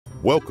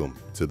Welcome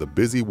to the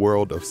busy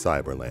world of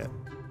Cyberland,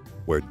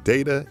 where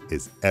data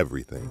is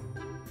everything.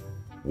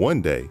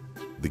 One day,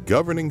 the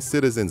governing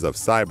citizens of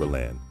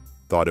Cyberland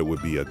thought it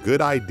would be a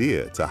good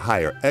idea to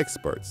hire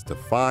experts to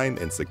find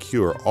and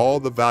secure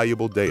all the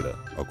valuable data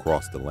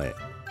across the land.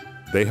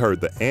 They heard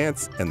the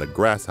ants and the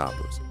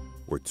grasshoppers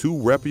were two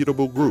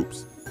reputable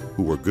groups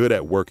who were good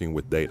at working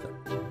with data,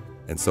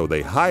 and so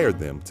they hired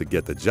them to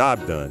get the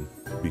job done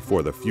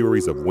before the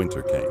furies of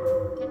winter came.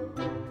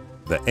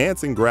 The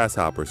ants and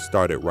grasshoppers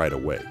started right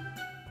away,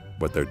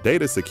 but their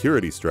data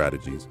security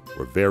strategies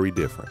were very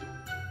different.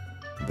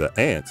 The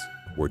ants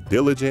were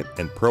diligent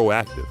and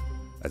proactive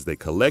as they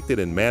collected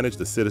and managed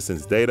the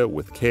citizens' data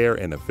with care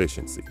and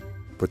efficiency,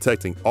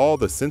 protecting all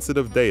the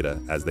sensitive data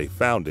as they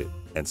found it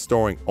and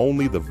storing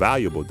only the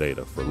valuable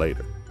data for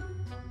later.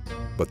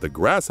 But the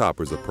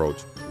grasshoppers'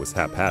 approach was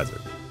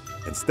haphazard.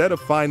 Instead of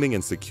finding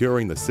and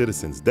securing the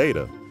citizens'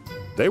 data,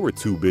 they were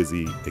too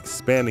busy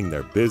expanding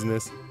their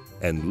business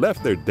and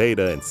left their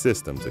data and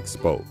systems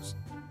exposed.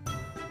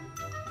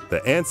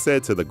 The ants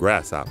said to the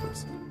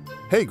grasshoppers,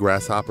 "Hey,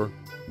 grasshopper,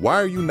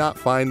 why are you not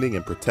finding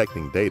and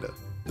protecting data?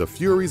 The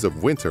furies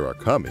of winter are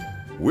coming.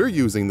 We're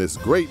using this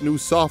great new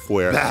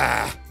software."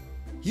 "Bah!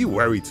 You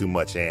worry too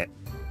much, Ant,"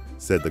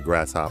 said the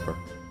grasshopper.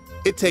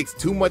 "It takes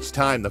too much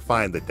time to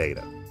find the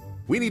data.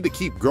 We need to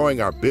keep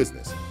growing our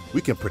business. We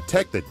can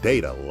protect the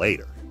data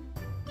later."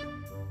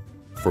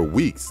 For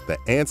weeks, the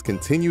ants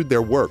continued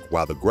their work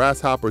while the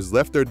grasshoppers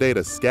left their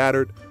data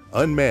scattered,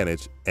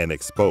 unmanaged, and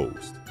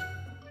exposed.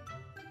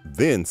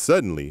 Then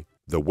suddenly,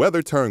 the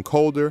weather turned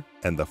colder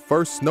and the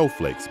first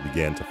snowflakes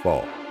began to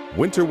fall.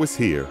 Winter was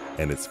here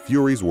and its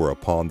furies were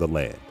upon the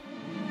land.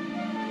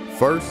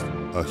 First,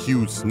 a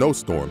huge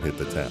snowstorm hit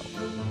the town.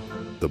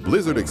 The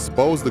blizzard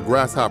exposed the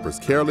grasshoppers'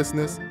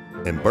 carelessness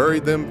and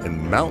buried them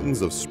in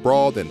mountains of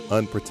sprawled and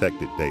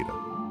unprotected data.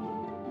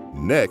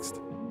 Next,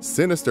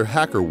 sinister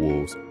hacker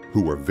wolves,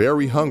 who were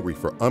very hungry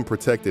for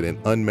unprotected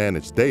and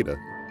unmanaged data,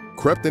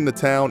 crept into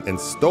town and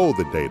stole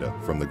the data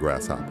from the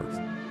grasshoppers.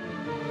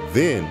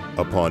 Then,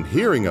 upon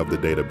hearing of the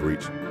data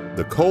breach,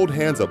 the cold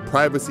hands of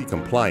privacy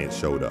compliance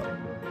showed up.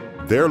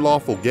 Their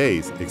lawful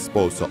gaze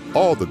exposed to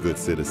all the good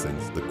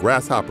citizens the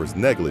grasshoppers'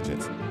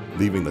 negligence,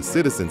 leaving the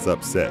citizens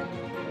upset,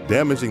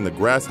 damaging the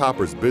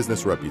grasshoppers'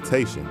 business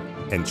reputation,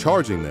 and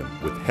charging them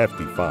with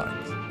hefty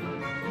fines.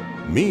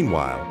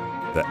 Meanwhile,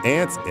 the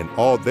ants and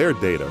all their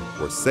data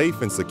were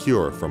safe and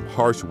secure from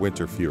harsh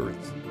winter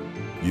furies.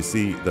 You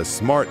see, the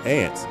smart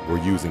ants were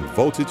using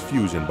voltage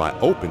fusion by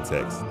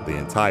OpenText the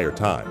entire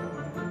time.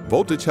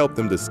 Voltage helped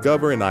them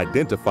discover and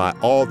identify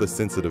all the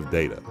sensitive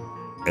data,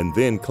 and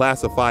then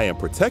classify and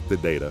protect the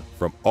data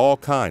from all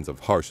kinds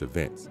of harsh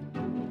events.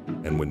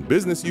 And when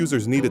business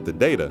users needed the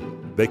data,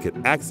 they could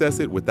access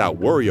it without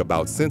worry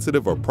about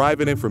sensitive or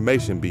private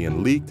information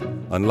being leaked,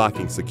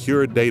 unlocking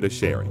secure data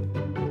sharing.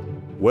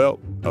 Well,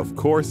 of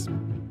course,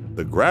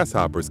 the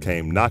grasshoppers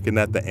came knocking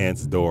at the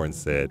ants' door and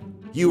said,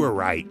 "You were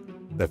right.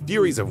 The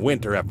furies of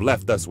winter have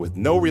left us with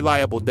no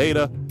reliable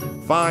data,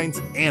 fines,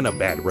 and a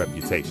bad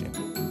reputation.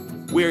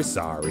 We're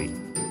sorry."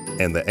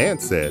 And the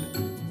ants said,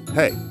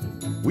 "Hey,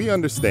 we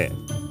understand.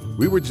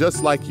 We were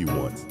just like you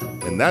once,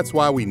 and that's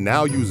why we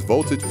now use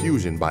voltage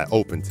fusion by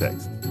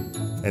OpenText."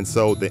 And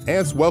so the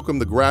ants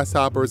welcomed the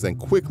grasshoppers and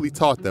quickly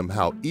taught them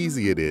how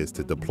easy it is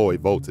to deploy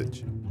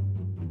voltage.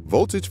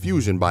 Voltage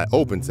Fusion by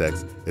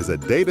OpenText is a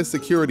data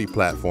security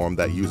platform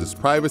that uses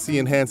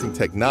privacy-enhancing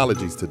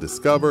technologies to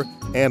discover,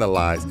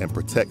 analyze, and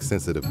protect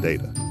sensitive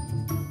data.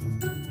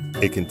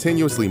 It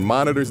continuously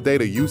monitors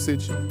data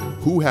usage,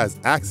 who has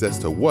access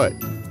to what,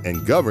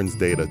 and governs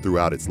data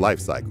throughout its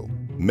lifecycle,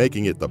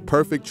 making it the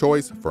perfect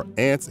choice for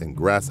ants and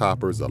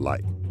grasshoppers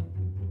alike.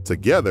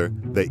 Together,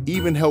 they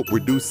even help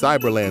reduce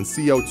Cyberland's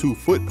CO2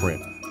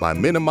 footprint by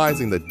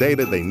minimizing the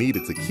data they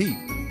needed to keep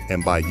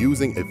and by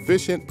using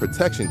efficient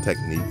protection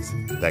techniques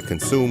that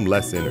consume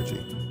less energy.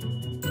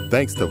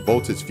 Thanks to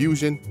Voltage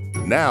Fusion,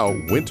 now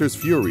winter's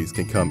furies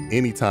can come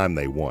anytime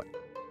they want.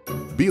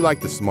 Be like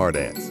the smart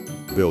ants.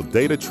 Build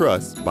data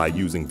trust by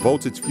using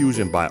Voltage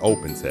Fusion by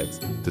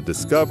OpenText to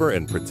discover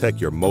and protect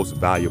your most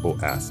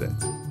valuable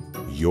assets,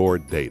 your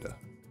data.